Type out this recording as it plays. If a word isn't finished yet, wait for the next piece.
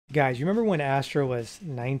Guys, you remember when Astra was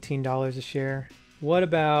 $19 a share? What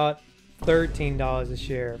about $13 a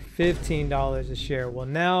share, $15 a share? Well,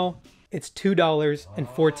 now it's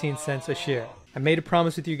 $2.14 a share. I made a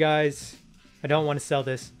promise with you guys. I don't want to sell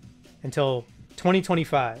this until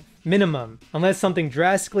 2025, minimum. Unless something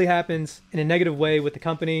drastically happens in a negative way with the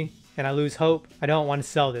company and I lose hope, I don't want to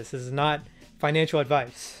sell this. This is not financial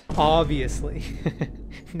advice, obviously.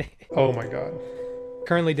 Oh my God.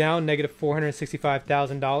 Currently down negative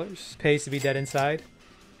 $465,000. Pays to be dead inside.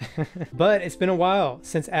 But it's been a while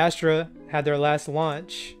since Astra had their last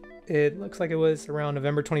launch. It looks like it was around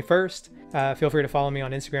November 21st. Feel free to follow me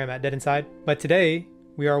on Instagram at Dead Inside. But today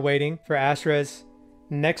we are waiting for Astra's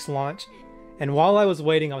next launch. And while I was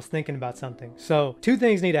waiting, I was thinking about something. So two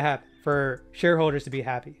things need to happen for shareholders to be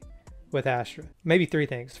happy with Astra. Maybe three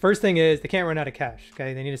things. First thing is they can't run out of cash.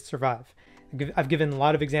 Okay, they need to survive. I've given a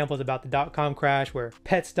lot of examples about the .com crash where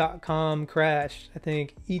pets.com crashed. I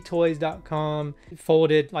think etoys.com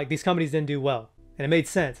folded. Like, these companies didn't do well. And it made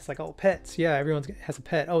sense. It's like, oh, pets. Yeah, everyone has a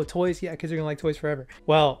pet. Oh, toys. Yeah, kids are going to like toys forever.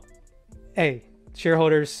 Well, hey,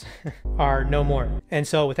 shareholders are no more. And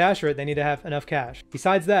so with Astra, they need to have enough cash.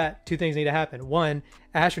 Besides that, two things need to happen. One,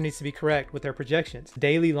 Astra needs to be correct with their projections.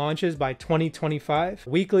 Daily launches by 2025,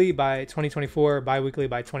 weekly by 2024, bi-weekly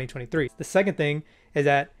by 2023. The second thing is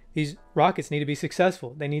that these rockets need to be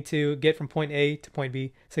successful. They need to get from point A to point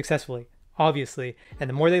B successfully, obviously. And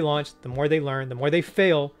the more they launch, the more they learn. The more they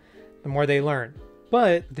fail, the more they learn.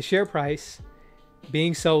 But the share price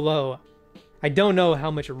being so low, I don't know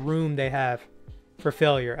how much room they have for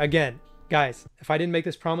failure. Again, guys, if I didn't make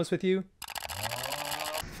this promise with you,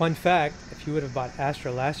 fun fact, if you would have bought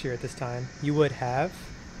Astra last year at this time, you would have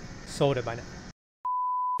sold it by now.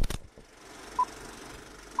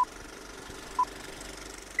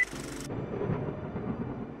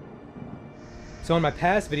 So in my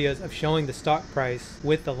past videos of showing the stock price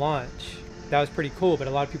with the launch, that was pretty cool, but a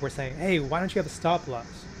lot of people were saying, hey, why don't you have a stop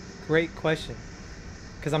loss? Great question.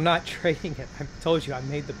 Because I'm not trading it. I told you, I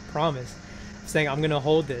made the promise saying I'm going to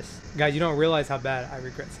hold this. Guys, you don't realize how bad I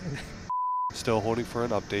regret saying that. Still holding for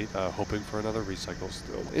an update, hoping for another recycle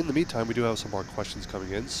still. In the meantime, we do have some more questions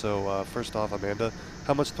coming in. So first off, Amanda,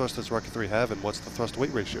 how much thrust does Rocket 3 have and what's the thrust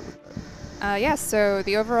weight ratio with that? Yeah, so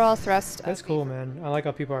the overall thrust... That's cool, man. I like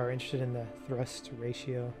how people are interested in the thrust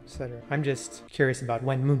ratio, etc. I'm just curious about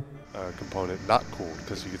Wenmu. Component not cooled,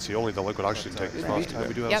 because you can see only the liquid oxygen tank. Last time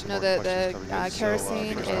we do have Yep, some no, more the questions coming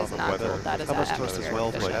in. kerosene So, is not cooled. That is how much thrust as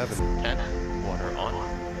well do I have? 10, water on,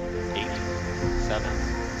 8, 7,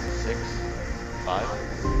 6, 5,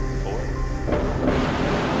 4.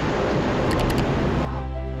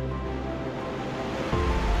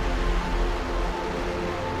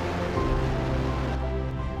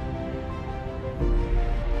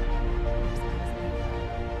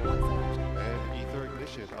 And ether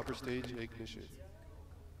ignition, upper stage ignition.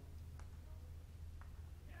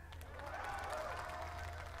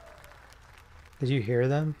 Did you hear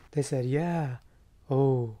them? They said, yeah.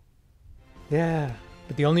 Oh, yeah.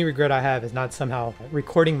 But the only regret I have is not somehow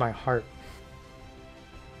recording my heart.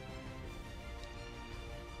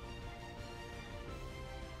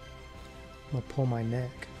 I'm gonna pull my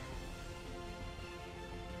neck.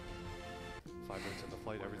 5 minutes into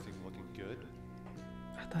flight, everything looking good.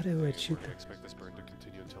 I thought it would shoot. We're gonna expect this burn to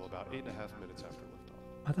continue until about 8.5 minutes after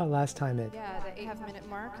liftoff. I thought last time it. Yeah, the 8.5-minute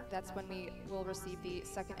mark, that's when we will receive the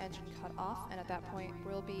second engine cut off, and at that point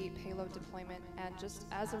will be payload deployment. And just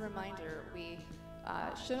as a reminder, we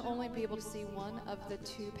should only be able to see one of the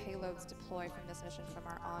 2 payloads deploy from this mission from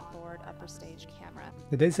our onboard upper stage camera.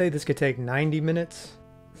 Did they say this could take 90 minutes?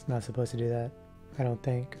 It's not supposed to do that. I don't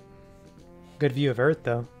think. Good view of Earth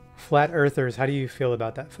though. Flat Earthers, how do you feel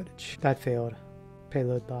about that footage? That failed.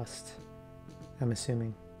 Payload bust. I'm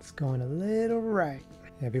assuming. It's going a little right.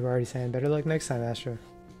 Yeah, people are already saying better luck next time, Astra.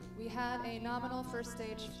 We had a nominal first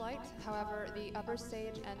stage flight, however, the upper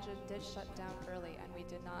stage engine did shut down early and we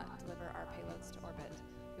did not deliver our payloads to orbit.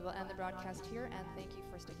 We will end the broadcast here and thank you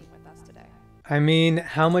for sticking with us today. I mean,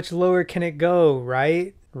 how much lower can it go,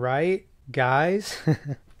 right? Right? Guys?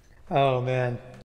 Oh man.